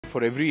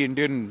for every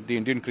Indian, the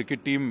Indian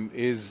cricket team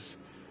is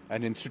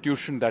an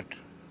institution that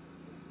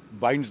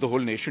binds the whole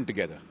nation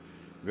together.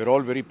 We're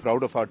all very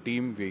proud of our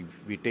team.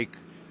 We take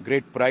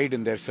great pride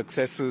in their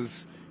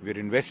successes. We're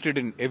invested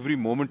in every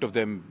moment of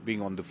them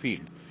being on the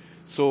field.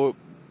 So,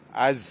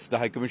 as the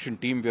High Commission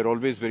team, we're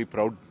always very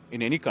proud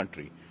in any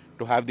country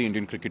to have the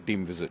Indian cricket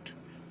team visit.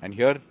 And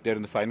here, they're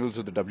in the finals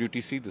of the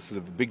WTC. This is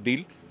a big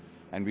deal.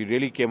 And we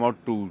really came out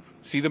to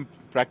see them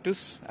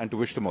practice and to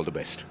wish them all the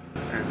best.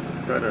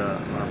 And sir,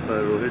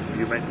 after Rohit,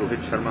 you met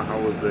Rohit Sharma. How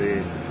was the?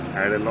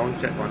 I had a long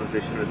chat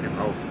conversation with him.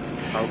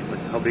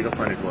 How big a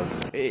fun it was.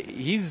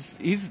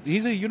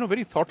 He's a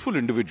very thoughtful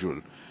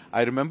individual.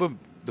 I remember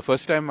the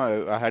first time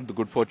I had the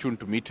good fortune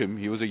to meet him.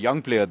 He was a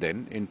young player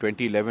then. In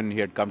 2011, he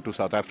had come to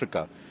South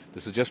Africa.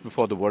 This is just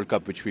before the World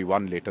Cup, which we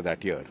won later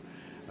that year.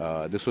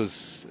 This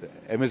was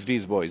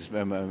MSD's boys,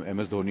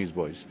 MS Dhoni's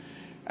boys.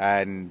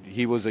 And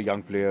he was a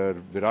young player.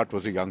 Virat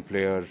was a young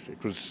player.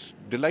 It was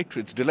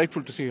delightful. It's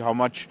delightful to see how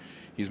much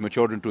he's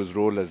matured into his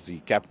role as the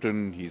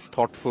captain. He's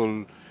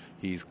thoughtful.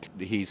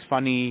 He's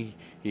funny.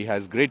 He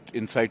has great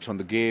insights on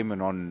the game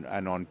and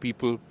on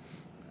people,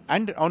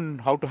 and on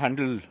how to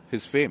handle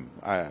his fame.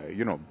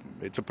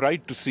 It's a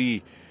pride to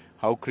see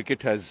how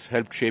cricket has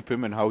helped shape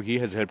him and how he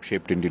has helped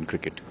shape Indian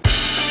cricket.